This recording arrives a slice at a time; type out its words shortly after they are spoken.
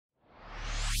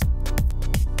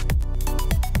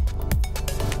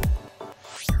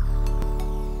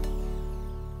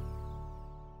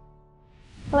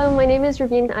Hello, my name is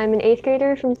Ravine. I'm an eighth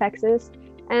grader from Texas,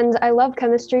 and I love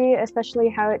chemistry, especially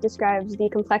how it describes the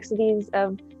complexities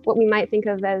of what we might think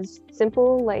of as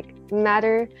simple, like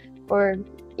matter or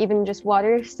even just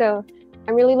water. So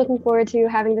I'm really looking forward to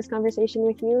having this conversation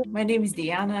with you. My name is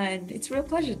Dejana, and it's a real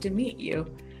pleasure to meet you.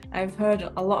 I've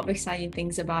heard a lot of exciting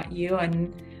things about you,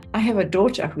 and I have a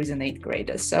daughter who's an eighth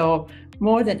grader. So,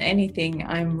 more than anything,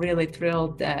 I'm really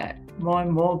thrilled that more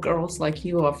and more girls like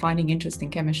you are finding interest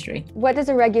in chemistry. What does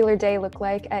a regular day look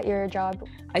like at your job?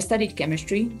 I studied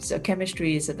chemistry, so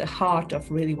chemistry is at the heart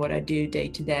of really what I do day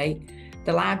to day.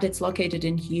 The lab that's located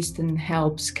in Houston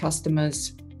helps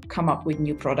customers come up with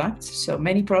new products. So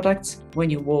many products,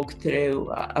 when you walk through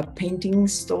a painting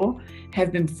store,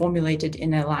 have been formulated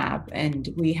in a lab, and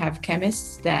we have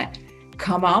chemists that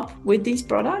come up with these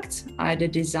products, either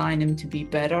design them to be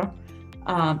better,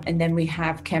 and then we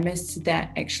have chemists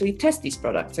that actually test these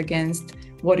products against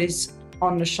what is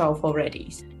on the shelf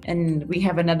already. And we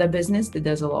have another business that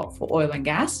does a lot for oil and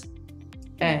gas,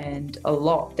 and a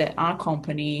lot that our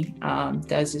company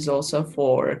does is also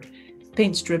for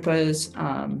paint strippers,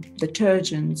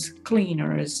 detergents,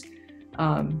 cleaners,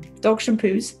 dog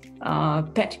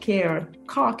shampoos, pet care,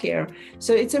 car care.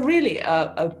 So it's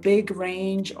a big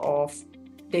range of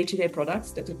day-to-day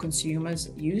products that the consumers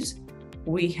use.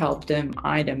 We help them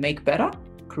either make better,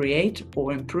 create,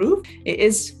 or improve. It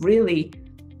is really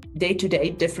day-to-day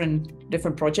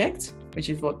different projects, which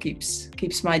is what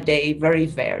keeps my day very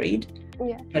varied.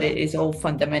 Yeah. But it is all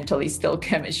fundamentally still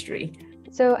chemistry.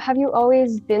 So have you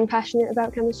always been passionate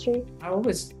about chemistry? I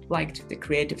always liked the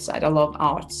creative side. I love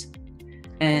arts,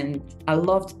 and I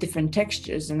loved different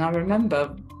textures. And I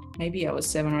remember maybe I was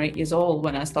 7 or 8 years old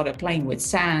when I started playing with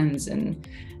sands and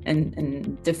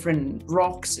different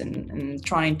rocks and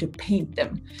trying to paint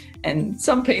them. And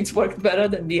some paints worked better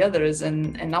than the others,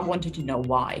 and I wanted to know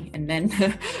why. And then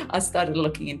I started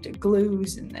looking into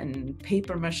glues and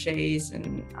paper maches,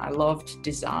 and I loved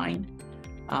design.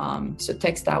 So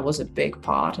textile was a big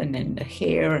part, and then the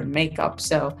hair and makeup.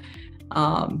 So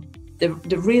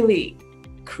the really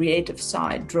creative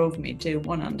side drove me to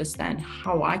want to understand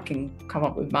how I can come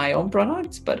up with my own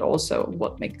products, but also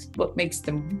what makes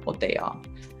them what they are.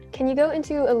 Can you go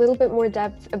into a little bit more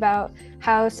depth about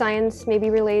how science maybe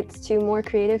relates to more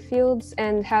creative fields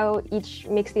and how each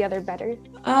makes the other better?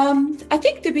 I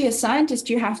think to be a scientist,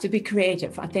 you have to be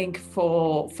creative. I think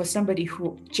for somebody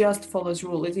who just follows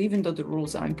rules, even though the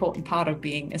rules are an important part of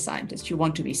being a scientist, you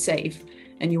want to be safe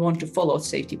and you want to follow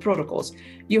safety protocols.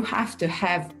 You have to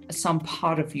have some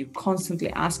part of you constantly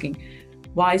asking,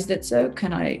 why is that so?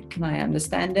 Can I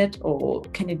understand it, or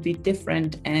can it be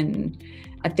different? And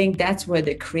I think that's where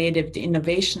the creative, the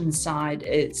innovation side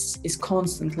is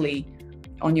constantly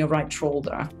on your right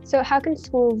shoulder. So how can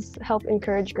schools help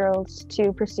encourage girls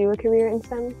to pursue a career in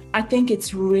STEM? I think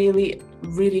it's really,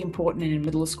 really important in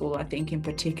middle school, I think in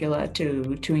particular,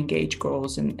 to engage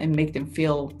girls and make them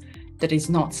feel that it's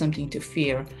not something to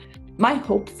fear. My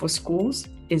hope for schools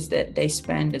is that they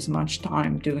spend as much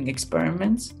time doing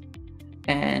experiments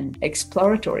and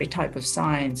exploratory type of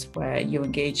science where you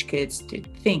engage kids to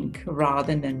think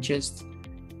rather than just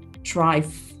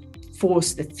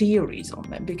force the theories on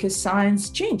them, because science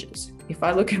changes. If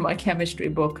I look at my chemistry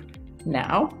book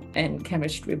now and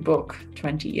chemistry book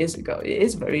 20 years ago, it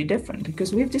is very different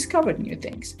because we've discovered new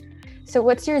things. So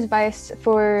what's your advice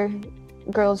for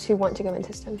girls who want to go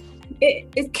into STEM?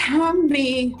 It can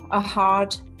be a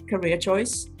hard career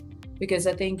choice, because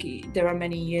I think there are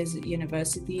many years at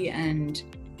university and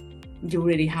you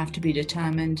really have to be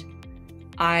determined.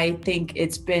 I think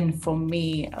it's been, for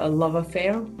me, a love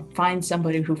affair. Find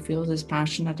somebody who feels as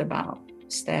passionate about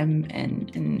STEM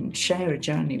and share a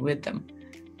journey with them.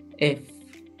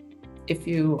 If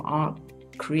you are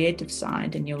creative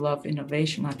side and you love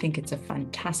innovation, I think it's a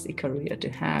fantastic career to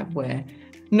have, where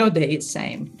no day is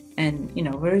same. And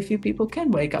very few people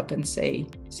can wake up and say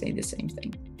the same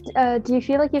thing. Do you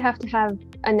feel like you have to have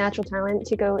a natural talent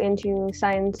to go into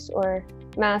science or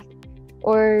math,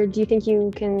 or do you think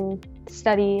you can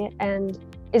study, and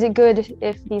is it good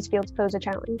if these fields pose a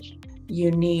challenge? You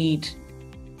need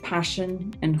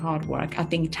passion and hard work. I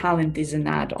think talent is an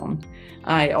add-on.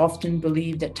 I often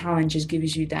believe that talent just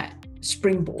gives you that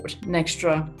springboard,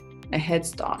 a head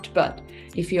start. But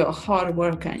if you're a hard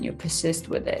worker and you persist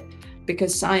with it,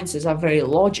 because sciences are very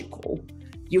logical,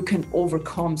 you can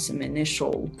overcome some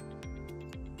initial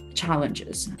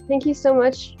challenges. Thank you so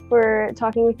much for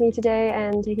talking with me today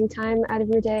and taking time out of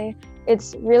your day.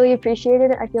 It's really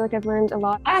appreciated. I feel like I've learned a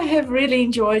lot. I have really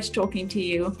enjoyed talking to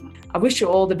you. I wish you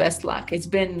all the best luck. It's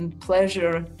been a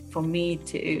pleasure for me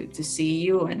to see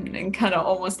you and kind of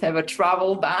almost have a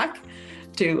travel back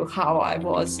to how I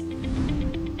was.